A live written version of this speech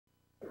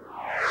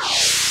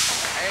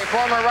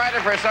Former writer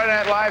for Saturday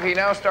Night Live, he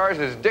now stars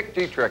as Dick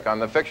Dietrick on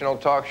the fictional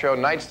talk show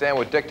Nightstand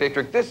with Dick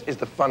Dietrick. This is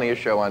the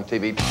funniest show on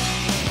TV.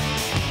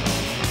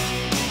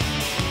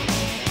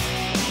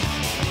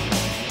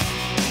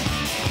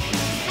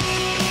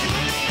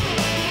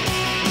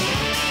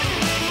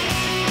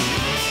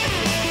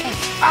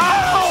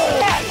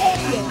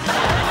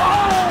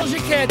 Oh, you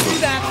can't do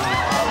that.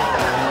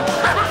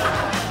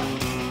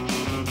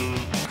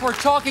 We're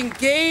talking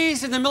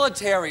gays in the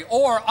military,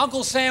 or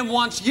Uncle Sam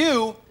wants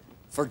you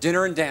for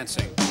dinner and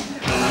dancing.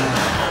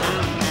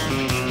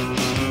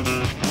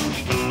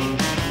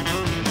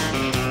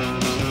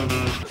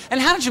 And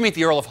how did you meet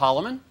the Earl of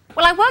Holloman?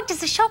 Well, I worked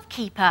as a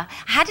shopkeeper. I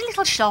had a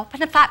little shop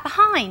and a flat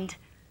behind.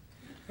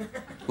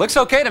 Looks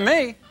okay to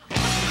me.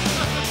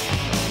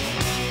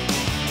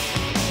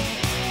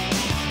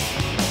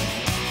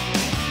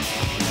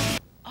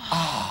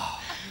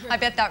 I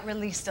bet that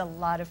released a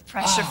lot of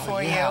pressure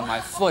for yeah, you. My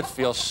foot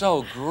feels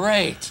so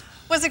great.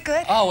 Was it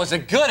good? Oh, was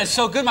it good? It's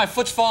so good my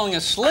foot's falling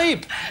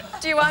asleep.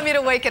 Do you want me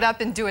to wake it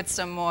up and do it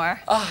some more?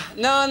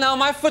 No,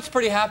 my foot's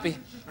pretty happy.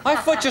 My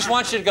foot just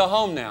wants you to go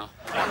home now.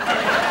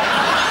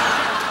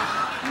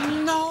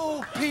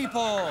 No,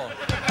 people.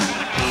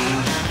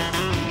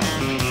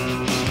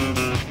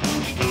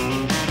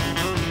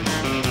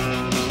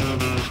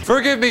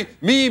 Forgive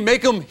me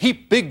make 'em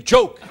heap big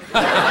joke.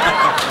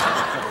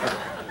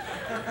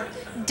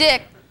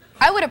 Dick,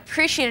 I would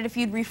appreciate it if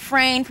you'd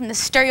refrain from the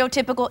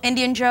stereotypical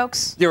Indian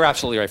jokes. You're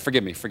absolutely right.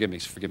 Forgive me.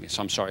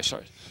 So I'm sorry.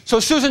 So,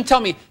 Susan, tell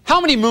me,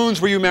 how many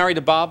moons were you married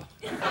to Bob?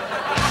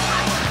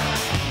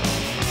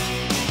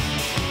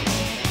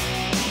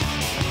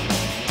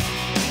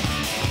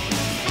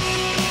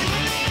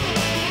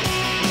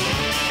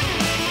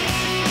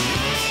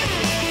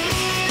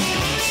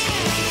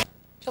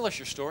 Tell us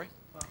your story.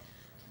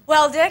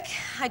 Well, Dick,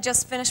 I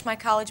just finished my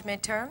college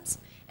midterms,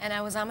 and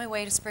I was on my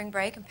way to spring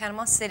break in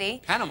Panama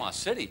City. Panama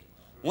City?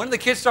 When did the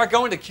kids start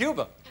going to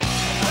Cuba?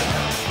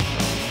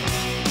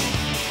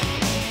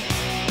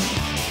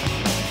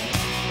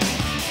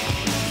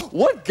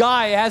 What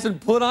guy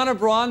hasn't put on a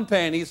bra and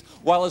panties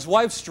while his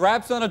wife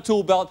straps on a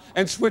tool belt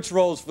and switch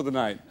roles for the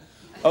night?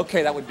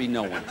 Okay, that would be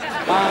no one.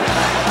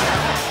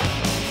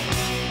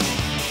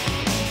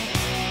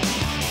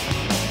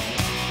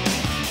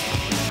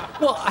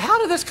 Well, how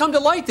did this come to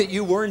light that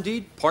you were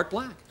indeed part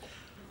black?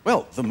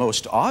 Well, the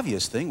most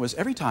obvious thing was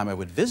every time I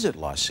would visit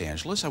Los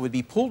Angeles, I would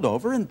be pulled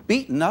over and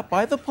beaten up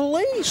by the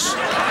police.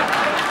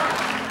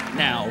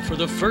 Now, for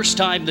the first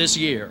time this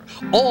year,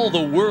 all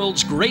the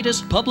world's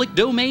greatest public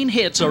domain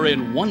hits are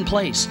in one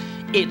place.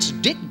 It's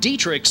Dick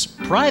Dietrich's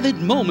Private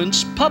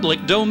Moments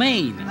Public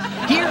Domain.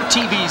 Hear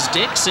TV's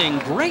Dick sing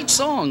great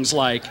songs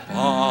like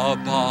Ba,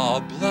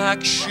 ba,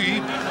 black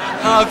sheep,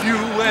 have you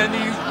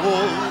any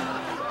wool?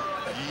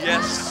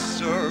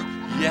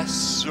 Yes,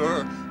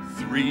 sir,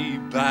 3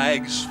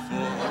 bags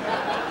full.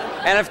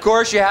 And of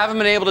course, you haven't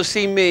been able to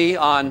see me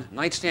on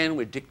Nightstand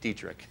with Dick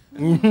Dietrick.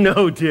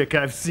 No, Dick,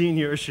 I've seen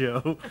your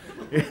show.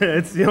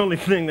 It's the only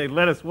thing they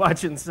let us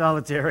watch in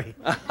solitary.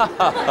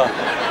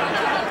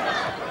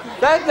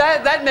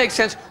 That makes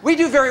sense. We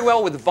do very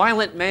well with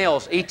violent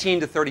males,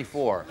 18 to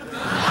 34.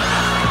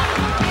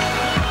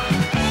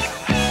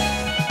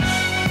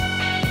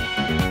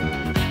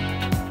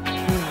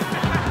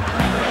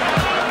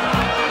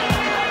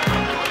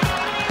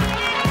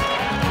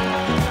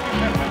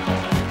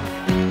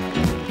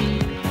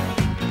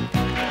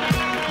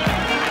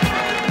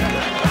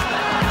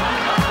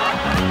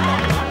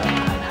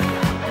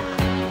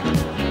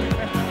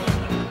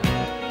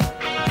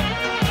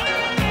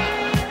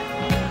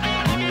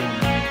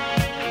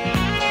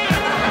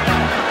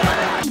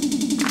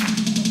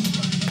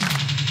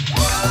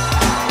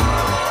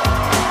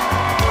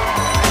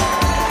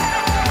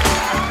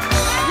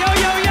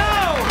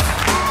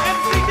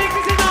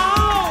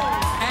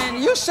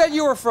 You said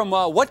you were from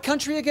what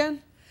country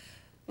again?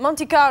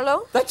 Monte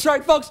Carlo? That's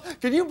right, folks.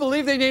 Can you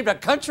believe they named a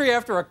country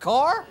after a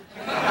car?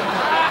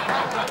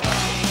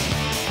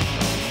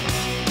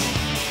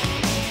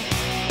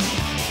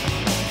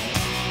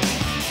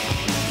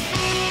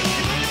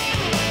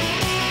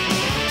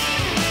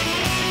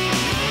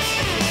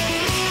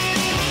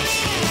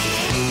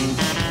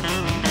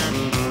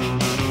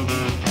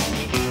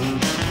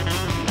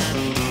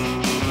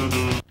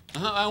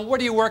 Where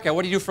do you work at?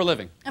 What do you do for a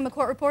living? I'm a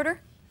court reporter.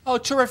 Oh,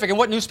 terrific. And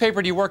what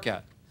newspaper do you work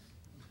at?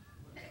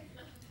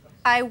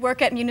 I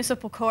work at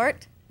Municipal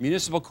Court.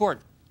 Municipal Court.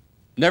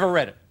 Never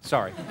read it.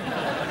 Sorry.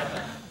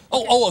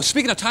 Oh,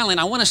 speaking of Thailand,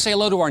 I want to say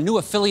hello to our new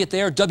affiliate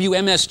there,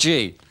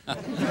 WMSG.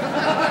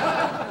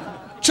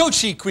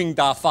 Chochi Queen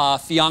Da Fa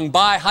Fiang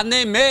Bai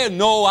Hane Me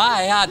No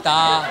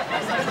Ayata.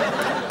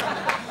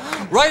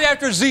 Right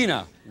after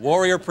Xena,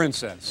 Warrior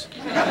Princess.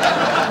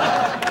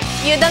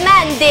 You're the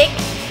man, Dick.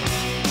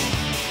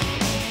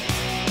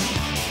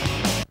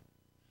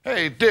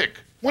 Hey,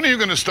 Dick, when are you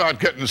going to start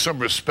getting some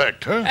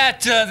respect, huh?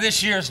 At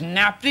this year's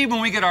NATPE,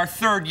 when we get our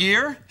 3rd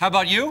year. How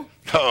about you?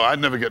 Oh, I'd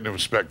never get no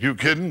respect. You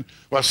kidding?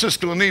 Well,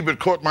 Siskel and Ebert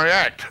caught my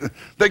act.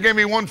 They gave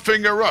me 1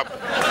 finger up.